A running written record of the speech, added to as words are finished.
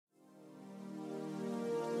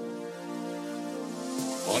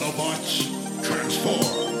Dinobots transform.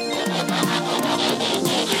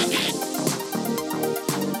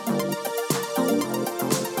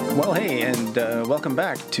 Well, hey, and welcome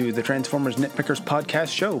back to the Transformers Nitpickers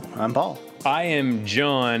podcast show. I'm Paul. I am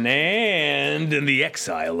John, and in the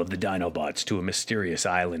exile of the Dinobots to a mysterious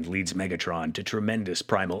island leads Megatron to tremendous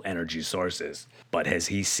primal energy sources. But has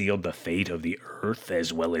he sealed the fate of the Earth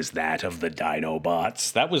as well as that of the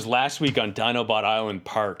Dinobots? That was last week on Dinobot Island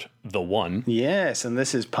Part the 1. Yes, and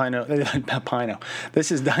this is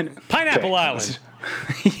This is Pineapple Island.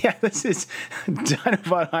 Yeah, this is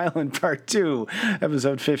Dinobot Island Part 2,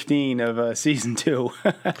 Episode 15 of Season 2.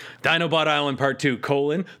 Dinobot Island Part 2,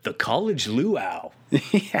 the College Luau.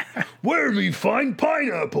 Yeah. Where me find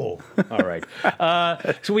pineapple? All right.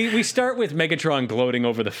 So we start with Megatron gloating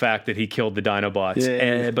over the fact that he killed the Dinobots.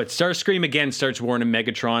 Yeah. But Starscream again starts warning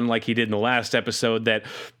Megatron, like he did in the last episode, that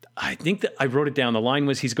I think that I wrote it down. The line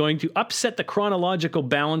was he's going to upset the chronological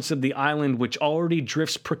balance of the island, which already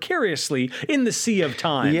drifts precariously in the sea of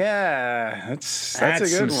time. Yeah, that's a good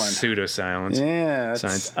some one. Pseudo-silence. Yeah,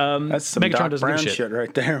 that's some Megatron Doc doesn't Brown do shit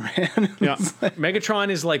right there, man. Yeah. Megatron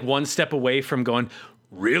is like one step away from going,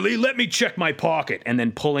 really? Let me check my pocket. And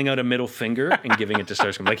then pulling out a middle finger and giving it to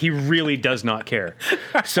Starscream. Like, he really does not care.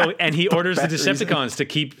 And he orders the Decepticons to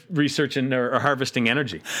keep researching or harvesting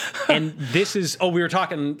energy. And this is, we were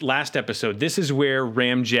talking last episode. This is where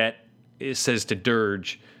Ramjet says to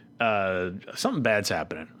Dirge, something bad's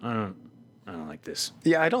happening. I don't like this.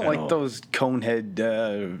 Yeah, I don't like those conehead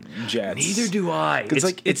jets. Neither do I.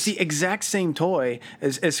 It's the exact same toy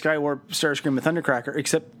as Skywarp, Starscream, and Thundercracker,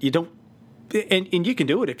 except you don't. And you can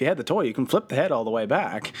do it if you had the toy. You can flip the head all the way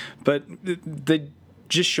back, but they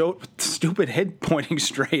just show it with the stupid head pointing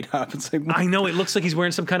straight up. It's like, I know, it looks like he's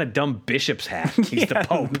wearing some kind of dumb bishop's hat. He's the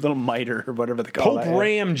Pope. Little mitre or whatever they call Pope that.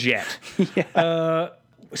 Ramjet. Yeah.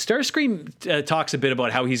 Starscream talks a bit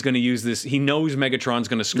about how he's going to use this. He knows Megatron's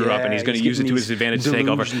going to screw up, and he's going to use it to his advantage to take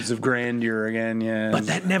over. Delusions of grandeur again, yeah. But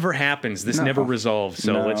that never happens. This never resolves.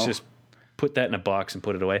 So let's just put that in a box and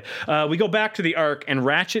put it away. We go back to the Ark, and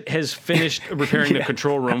Ratchet has finished repairing the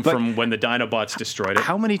control room from when the Dinobots destroyed it.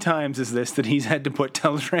 How many times is this that he's had to put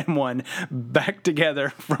Teletran 1 back together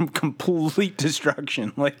from complete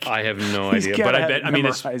destruction? Like, I have no idea. But I bet,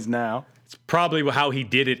 it's now. It's probably how he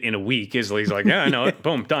did it in a week. He's like, yeah, I know it.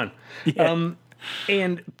 Boom, done. Yeah.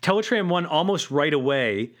 And Teletran 1 almost right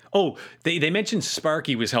away. Oh, they mentioned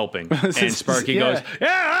Sparky was helping. And Sparky goes, yeah,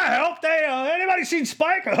 I helped. Anybody seen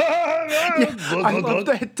Spike? I love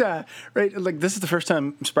that. Right, like, this is the first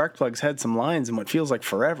time Sparkplug's had some lines in what feels like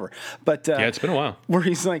forever. But yeah, it's been a while. Where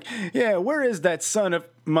he's like, yeah, where is that son of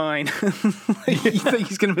mine? Like, you think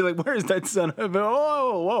he's going to be like, where is that son of...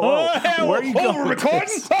 Whoa. Where are you going? We're recording?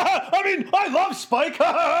 I love Spike.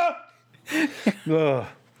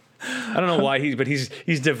 I don't know why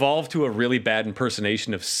he's devolved to a really bad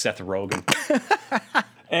impersonation of Seth Rogen.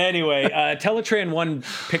 Anyway, Teletran 1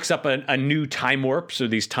 picks up a new time warp, so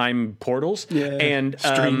these time portals. Yeah. And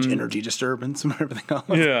strange energy disturbance and whatever they call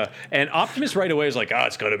it. Yeah. And Optimus right away is like,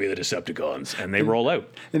 it's got to be the Decepticons. And they roll out.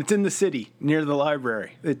 And it's in the city, near the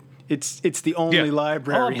library. It's the only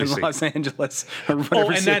library in Los Angeles. Or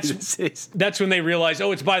whatever and that's when they realize,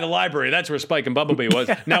 it's by the library. That's where Spike and Bumblebee was.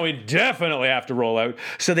 Yeah. Now we definitely have to roll out.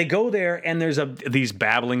 So they go there, and there's these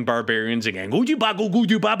babbling barbarians again, riding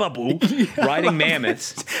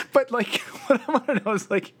mammoths. But like, what I want to know is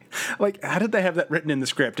like, how did they have that written in the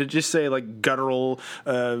script? Did it just say like guttural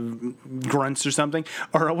grunts or something?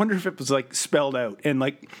 Or I wonder if it was like spelled out and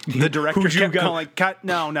like the director kept calling, cut,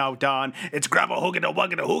 no, Don, it's grabba hoogada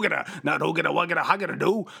wuggada hoogada. Not hoogada wuggada huggada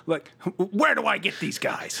do. Like, where do I get these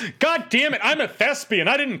guys? God damn it, I'm a thespian.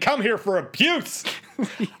 I didn't come here for abuse.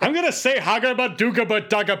 I'm going to say hagaba dugaba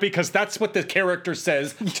dugga because that's what the character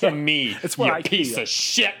says to me. It's what I piece feel. Of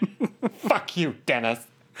shit. Fuck you, Dennis.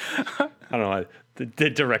 I don't know.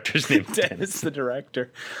 The director's name is Dennis. The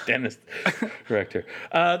director. Dennis, director.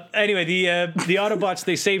 Anyway, the Autobots,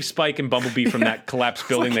 they save Spike and Bumblebee from that collapsed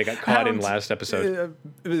building they got caught in last episode.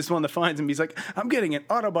 This one that finds him, he's like, I'm getting an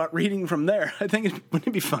Autobot reading from there. I think wouldn't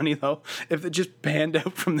it be funny, though, if it just panned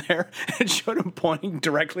out from there and showed him pointing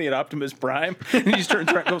directly at Optimus Prime, and he just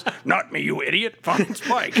turns around and goes, not me, you idiot, find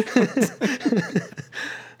Spike.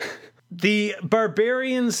 The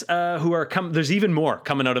barbarians who are there's even more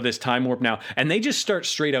coming out of this time warp now, and they just start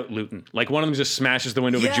straight out looting. Like, one of them just smashes the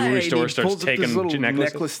window of a jewelry store, starts taking this little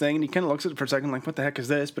necklace thing, and he kind of looks at it for a second, like, what the heck is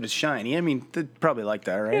this? But it's shiny. I mean, they'd probably like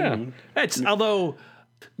that, right? Yeah. Although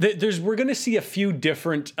we're going to see a few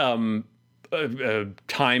different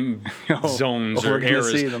time zones or we're gonna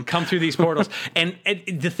see eras them. come through these portals. And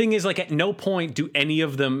the thing is, like, at no point do any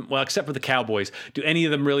of them, well, except for the Cowboys, do any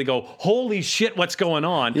of them really go, holy shit, what's going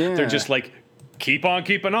on? Yeah. They're just like, keep on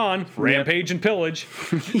keeping on, rampage and pillage.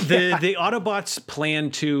 The Autobots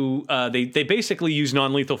plan to, they basically use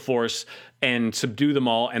non-lethal force and subdue them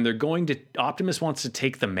all, and they're going to, Optimus wants to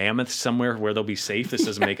take the mammoths somewhere where they'll be safe. This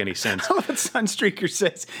doesn't make any sense. Oh, what Sunstreaker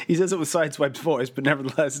says. He says it with Sideswipe's voice, but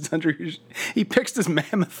nevertheless, it's Sunstreaker. He picks this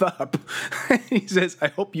mammoth up. He says, I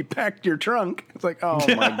hope you packed your trunk. It's like, oh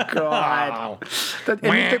my God.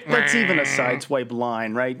 That's even a Sideswipe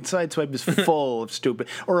line, right? Sideswipe is full of stupid,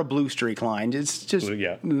 or a Blue Streak line. It's just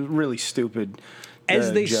really stupid.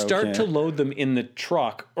 As they joke, start to load them in the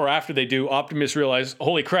truck, or after they do, Optimus realizes,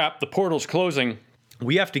 holy crap, the portal's closing.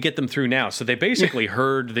 We have to get them through now. So they basically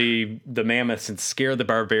herd the mammoths and scare the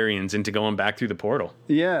barbarians into going back through the portal.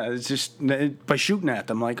 Yeah, it's just by shooting at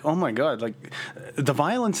them. Like, oh my God, like the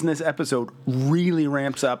violence in this episode really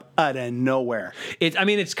ramps up out of nowhere.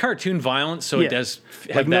 It's cartoon violence, so it does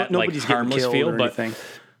have nobody's harmless getting feel, killed or but anything.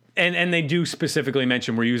 And they do specifically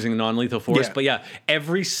mention we're using non-lethal force. Yeah. But yeah,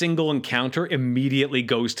 every single encounter immediately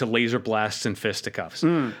goes to laser blasts and fisticuffs.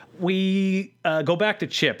 We go back to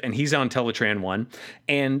Chip, and he's on Teletran 1.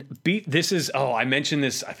 And I mentioned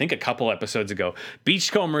this, I think, a couple episodes ago.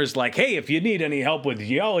 Beachcomber's like, hey, if you need any help with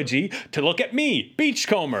geology, to look at me,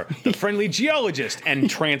 Beachcomber, the friendly geologist, and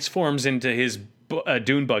transforms into his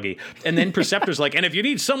dune buggy. And then Perceptor's like, and if you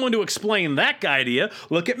need someone to explain that idea,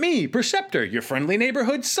 look at me, Perceptor, your friendly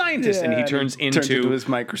neighborhood scientist. And he turns into his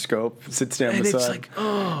microscope, sits down beside. It's like,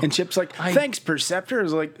 and Chip's like, thanks, Perceptor.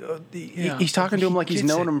 Is like, he's talking to him like he's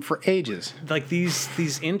known him for ages. Like these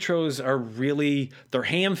intros are really, they're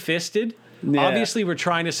ham-fisted. Yeah. Obviously, we're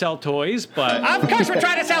trying to sell toys, but... Of course we're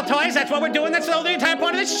trying to sell toys! That's what we're doing! That's all the entire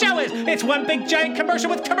point of this show is! It's one big giant commercial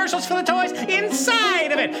with commercials for the toys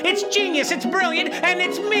inside of it! It's genius, it's brilliant, and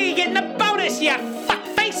it's me getting a bonus, you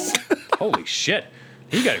fuckface! Holy shit.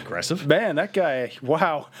 He got aggressive. Man, that guy,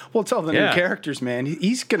 wow. Well, it's all the new characters, man.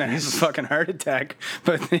 He's going to have a fucking heart attack.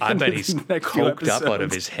 But I bet he's coked up out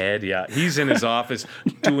of his head, yeah. He's in his office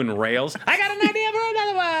doing rails. I got an idea for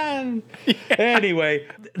another one! Yeah. Anyway,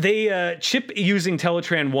 Chip, using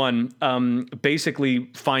Teletran 1, basically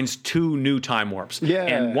finds 2 new time warps. Yeah.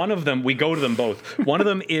 And one of them, we go to them both. One of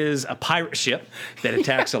them is a pirate ship that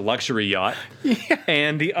attacks a luxury yacht. Yeah.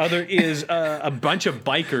 And the other is a bunch of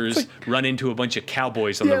bikers run into a bunch of cowboys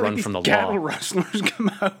on the run from the law. Cattle rustlers come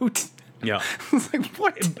out. Yeah. It's like,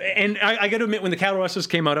 what? And I got to admit, when the cattle rustlers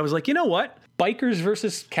came out, I was like, you know what? Bikers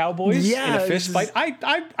versus cowboys in a fist fight.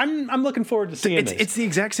 I'm looking forward to seeing this. It's the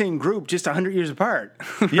exact same group, just 100 years apart.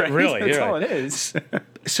 Yeah, right? really. That's all it is.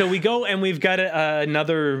 So we go and we've got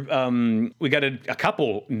we got a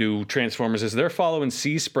couple new Transformers as they're following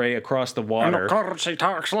Sea Spray across the water. And of course he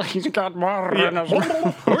talks like he's got water in his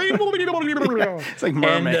mouth. It's like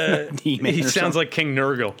Merman. He sounds like King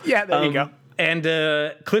Nurgle. Yeah, there you go. And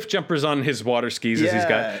Cliff Jumper's on his water skis as he's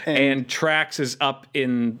got, and Trax is up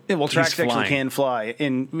in. Well, Trax actually can fly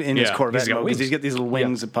in his Corvette mode because he's got these little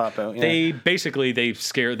wings that pop out. Yeah. They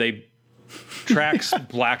Trax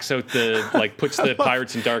blacks out puts the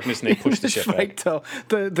pirates in darkness and they push the ship out.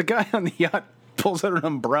 Though, the guy on the yacht pulls out an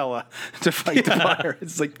umbrella to fight the fire.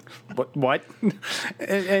 It's like, what?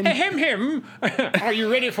 And him. Are you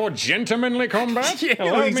ready for gentlemanly combat? Yeah,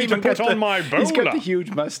 allow me to put on my bowler. He's got the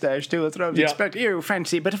huge mustache too. That's what I was expecting. You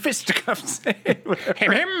fancy a bit of fisticuffs.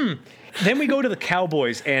 him. Then we go to the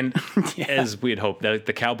Cowboys, and as we had hoped,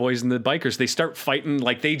 the Cowboys and the bikers, they start fighting.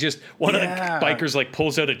 Like one of the bikers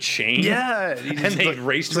pulls out a chain, and they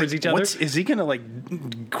race towards each other. Is he gonna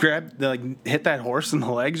hit that horse in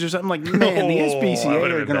the legs or something? Like, man, the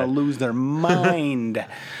SPCA are gonna lose their mind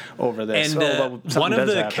over this. And one of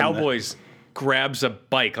the Cowboys grabs a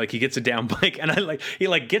bike, like he gets a down bike, and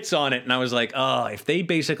he gets on it, and I was like, oh, if they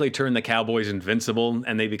basically turn the Cowboys invincible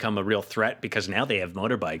and they become a real threat because now they have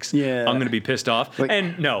motorbikes, I'm gonna be pissed off.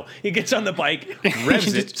 And no, he gets on the bike,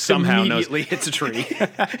 revs it, somehow immediately hits a tree,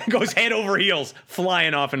 goes head over heels,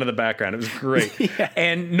 flying off into the background. It was great.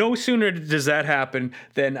 And no sooner does that happen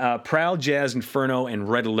than Prowl, Jazz, Inferno, and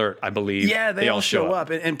Red Alert, I believe. Yeah, they all show up.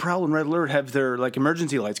 And Prowl and Red Alert have their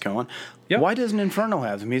emergency lights going. Yep. Why doesn't Inferno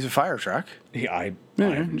have them? He's a fire truck. I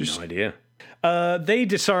have no idea. They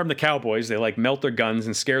disarm the Cowboys. They melt their guns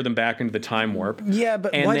and scare them back into the time warp. Yeah,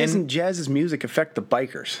 but why doesn't Jazz's music affect the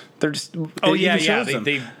bikers? They're just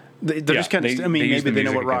they're just kind of. Maybe they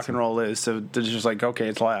know what rock and roll is, so they're just like, okay,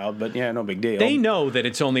 it's loud, but no big deal. They know that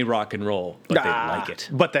it's only rock and roll, but they like it.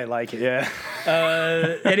 But they like it, yeah.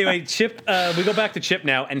 Anyway, Chip. We go back to Chip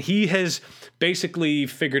now, and he has basically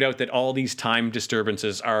figured out that all these time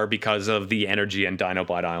disturbances are because of the energy in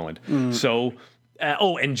Dinobot Island. So,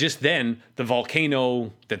 and just then, the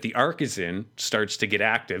volcano that the Ark is in starts to get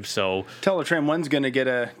active. So Teletran 1's gonna get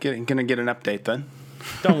an update then.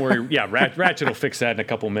 don't worry. Yeah, Ratchet will fix that in a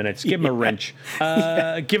couple minutes. Give him a wrench.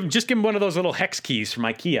 Give him one of those little hex keys from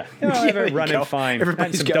IKEA. Running fine.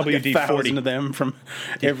 Everybody's some got like WD-40 1,000 of them from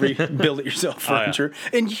every build-it-yourself furniture,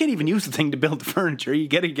 and you can't even use the thing to build the furniture. You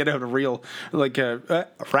got to get out a real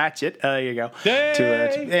ratchet. There you go.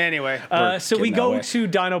 Anyway, so we go to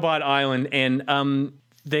Dinobot Island, and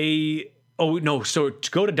they. Oh, no, so to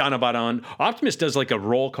go to Dinobot Island, Optimus does like a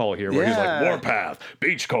roll call here where he's like, Warpath,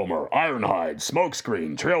 Beachcomber, Ironhide,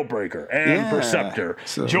 Smokescreen, Trailbreaker, and Perceptor.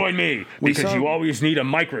 So join me, because you always need a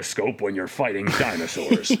microscope when you're fighting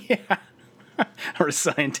dinosaurs. Or a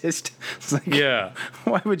scientist. It's like,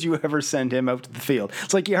 why would you ever send him out to the field?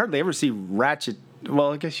 It's like you hardly ever see Ratchet.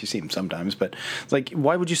 Well, I guess you see him sometimes, but it's like,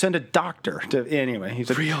 why would you send a doctor to? Anyway, he's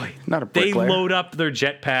like, really not a bricklayer. They load up their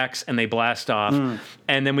jetpacks and they blast off,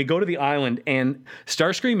 and then we go to the island, and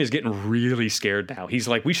Starscream is getting really scared now. He's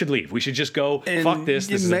like, we should leave. We should just go. And fuck this.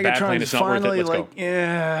 This is a bad plane. It's not worth it. Let's go.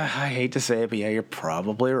 Yeah, I hate to say it, but yeah, you're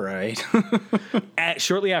probably right.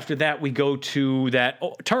 Shortly after that, we go to that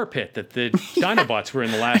tar pit that the Dinobots were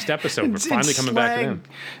in the last episode. We're finally coming back to them.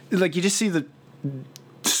 Like, you just see the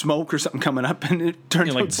smoke or something coming up, and it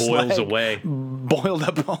turns out boils away, boiled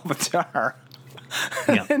up all the tar.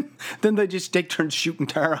 Yeah. And then they just take turns shooting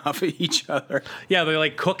tar off of each other. Yeah, they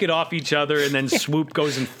like cook it off each other, and then Swoop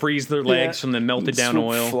goes and frees their legs from the melted down Swoop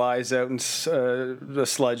oil. Flies out, and the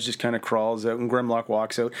sludge just kind of crawls out, and Grimlock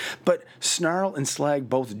walks out. But Snarl and Slag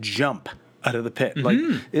both jump out of the pit. Like,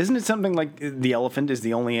 isn't it something like the elephant is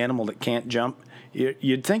the only animal that can't jump?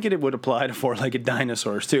 You'd think it would apply to four-legged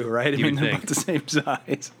dinosaurs too, right? I mean, they're about the same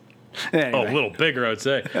size. Anyway. Oh, a little bigger, I'd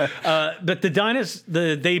say. But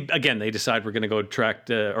they decide we're going to go attack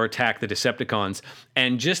the Decepticons,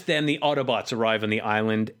 and just then the Autobots arrive on the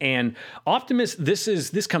island, and Optimus.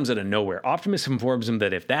 This comes out of nowhere. Optimus informs them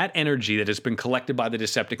that if that energy that has been collected by the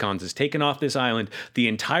Decepticons is taken off this island, the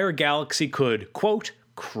entire galaxy could, quote,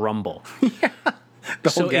 crumble.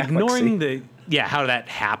 So ignoring how that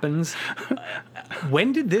happens.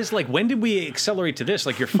 When did we accelerate to this?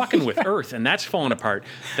 Like, you're fucking with Earth and that's falling apart.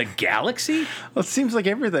 The galaxy? Well, it seems like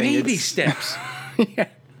everything. Baby steps. Yeah.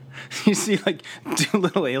 You see like two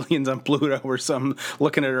little aliens on Pluto or something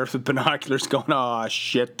looking at Earth with binoculars going, oh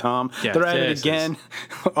shit, Tom. Yeah, they're at it again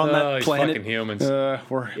on that planet. Fucking humans.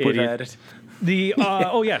 We're at it.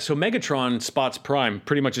 So Megatron spots Prime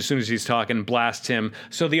pretty much as soon as he's talking, blasts him.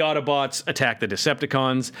 So the Autobots attack the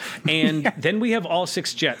Decepticons, and then we have all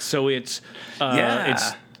 6 jets. So it's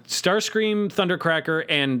Starscream, Thundercracker,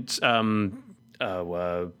 and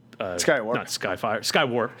Skywarp. Not Skyfire.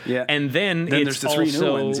 Skywarp. Yeah. And then there's the 3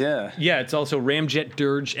 new ones, Yeah, it's also Ramjet,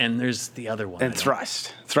 Dirge, and there's the other one. And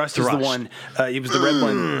Thrust. Thrust is the one. He was the red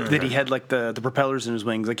one that he had like the propellers in his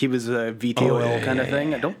wings. Like he was a VTOL kind of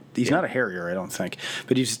thing. He's not a Harrier, I don't think.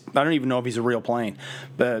 But I don't even know if he's a real plane.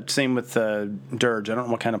 But same with Dirge. I don't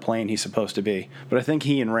know what kind of plane he's supposed to be. But I think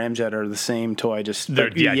he and Ramjet are the same toy. Just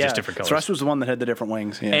different colors. Thrust was the one that had the different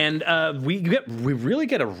wings. Yeah. And we really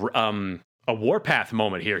get a Warpath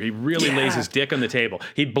moment here. He really lays his dick on the table.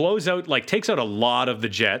 He blows out, takes out a lot of the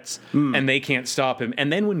jets, and they can't stop him.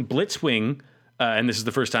 And then when Blitzwing, and this is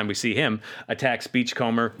the first time we see him, attacks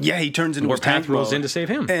Beachcomber. Yeah, he turns into Warpath rolls in to save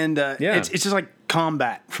him. And it's just like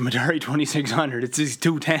combat from Atari 2600. It's these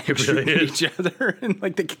 2 tanks shooting at each other, and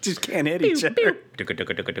they just can't hit each other. Yeah.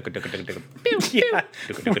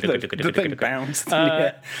 The thing bounced.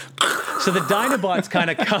 So the Dinobots kind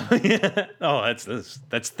of come.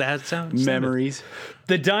 That sounds memories.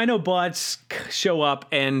 The Dinobots show up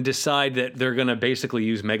and decide that they're going to basically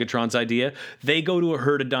use Megatron's idea. They go to a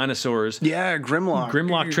herd of dinosaurs. Yeah, Grimlock.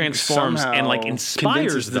 Grimlock transforms and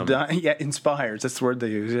inspires them. Inspires. That's the word they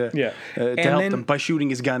use. Yeah. To help them by shooting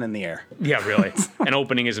his gun in the air. Yeah, really. And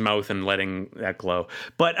opening his mouth and letting that glow.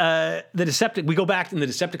 But we go back and the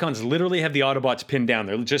Decepticons literally have the Autobots pinned down.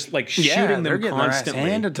 They're just shooting them constantly.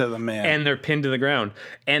 Handed to them, man. And they're pinned to the ground.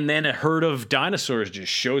 And then a herd of dinosaurs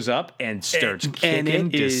just shows up and starts kicking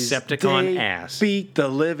Decepticon ass. Beat the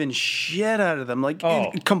living shit out of them.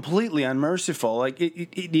 Completely unmerciful.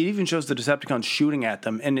 It even shows the Decepticons shooting at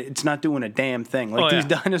them, and it's not doing a damn thing. These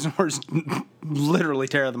dinosaurs literally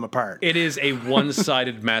tear them apart. It is a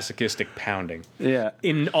one-sided masochistic pounding. Yeah.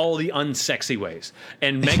 In all the unsexy ways.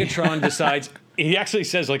 And Megatron decides, he actually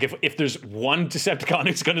says, like, if there's one Decepticon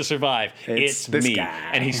who's going to survive, it's this me.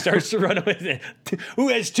 guy. And he starts to run away. Who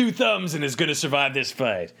has 2 thumbs and is going to survive this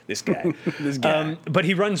fight? This guy. This guy. But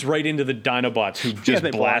he runs right into the Dinobots, who just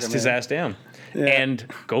blast his ass down. Yeah. And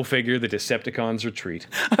go figure, the Decepticons retreat.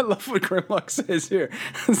 I love what Grimlock says here.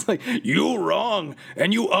 It's like, you wrong,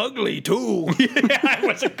 and you ugly too. Yeah, it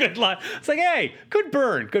was a good line. It's like, hey, good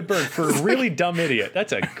burn for a really dumb idiot.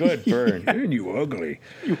 That's a good burn. Yeah. And you ugly.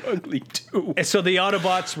 You ugly too. And so the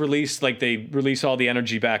Autobots release all the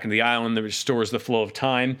energy back into the island that restores the flow of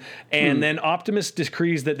time. And then Optimus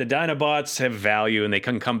decrees that the Dinobots have value and they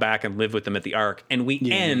can come back and live with them at the Ark. And we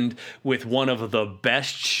end with one of the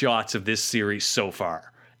best shots of this series so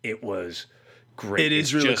far. It was great. It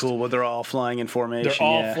is really cool, but they're all flying in formation. They're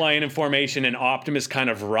all flying in formation, and Optimus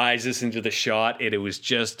kind of rises into the shot, and it was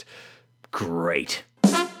just great.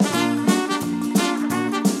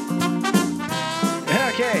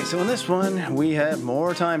 Okay, so in this one, we have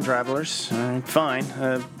more time travelers. Fine.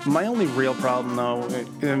 My only real problem,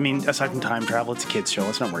 though, I mean, aside from time travel, it's a kid's show.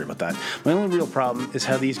 Let's not worry about that. My only real problem is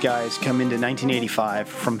how these guys come into 1985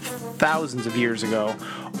 from thousands of years ago,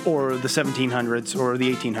 or the 1700s, or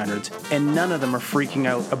the 1800s, and none of them are freaking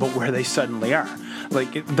out about where they suddenly are.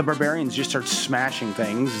 Like, the barbarians just start smashing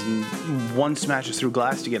things, and one smashes through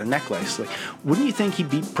glass to get a necklace. Like, wouldn't you think he'd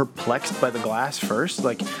be perplexed by the glass first?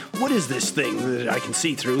 Like, what is this thing that I can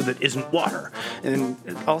see through that isn't water? And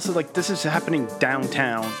also, like, this is happening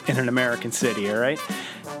downtown in an American city, all right?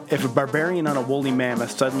 If a barbarian on a woolly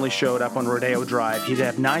mammoth suddenly showed up on Rodeo Drive, he'd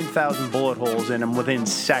have 9,000 bullet holes in him within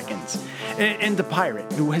seconds. And the pirate,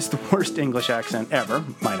 who has the worst English accent ever,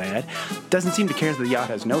 might I add, doesn't seem to care that the yacht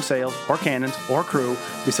has no sails or cannons or crew,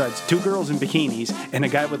 besides 2 girls in bikinis and a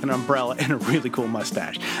guy with an umbrella and a really cool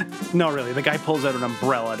mustache. No, really, the guy pulls out an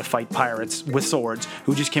umbrella to fight pirates with swords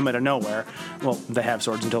who just came out of nowhere. Well, they have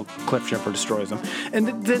swords until Cliff Jumper destroys them.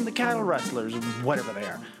 And then the cattle rustlers, whatever they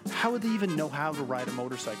are. How would they even know how to ride a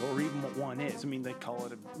motorcycle, or even what one is? I mean, they call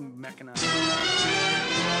it a mechanized...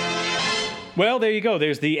 Well, there you go.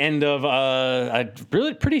 There's the end of a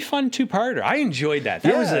really pretty fun 2-parter. I enjoyed that.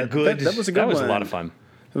 That was a good. That was a good one. That was a lot of fun.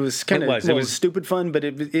 It was kind of it was stupid fun, but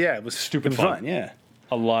it was stupid fun. Yeah,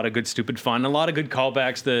 a lot of good stupid fun. A lot of good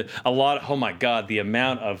callbacks. Oh my god, the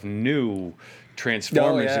amount of new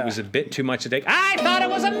Transformers. Oh, yeah. It was a bit too much to take. I thought it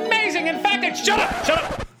was amazing. In fact, shut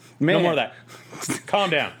up. Man. No more of that. Calm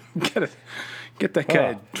down. Get that guy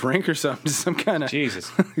a drink or something. Some kind of... Jesus.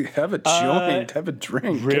 Have a joint. Have a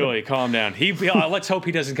drink. Really, calm down. Let's hope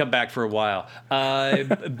he doesn't come back for a while.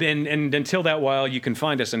 And until that while, you can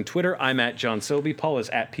find us on Twitter. I'm at John Sobey. Paul is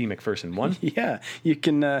at P. McPherson1. Yeah. You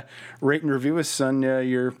can rate and review us on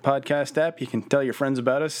your podcast app. You can tell your friends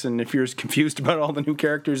about us. And if you're as confused about all the new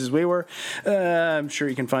characters as we were, I'm sure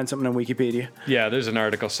you can find something on Wikipedia. Yeah, there's an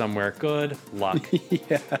article somewhere. Good luck.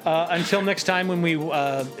 Yeah. Until next time when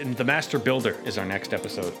The Master Builder is our next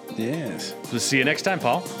episode. Yes. We'll see you next time,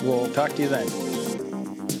 Paul. We'll talk to you then.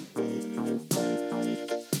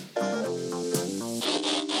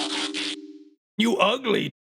 You ugly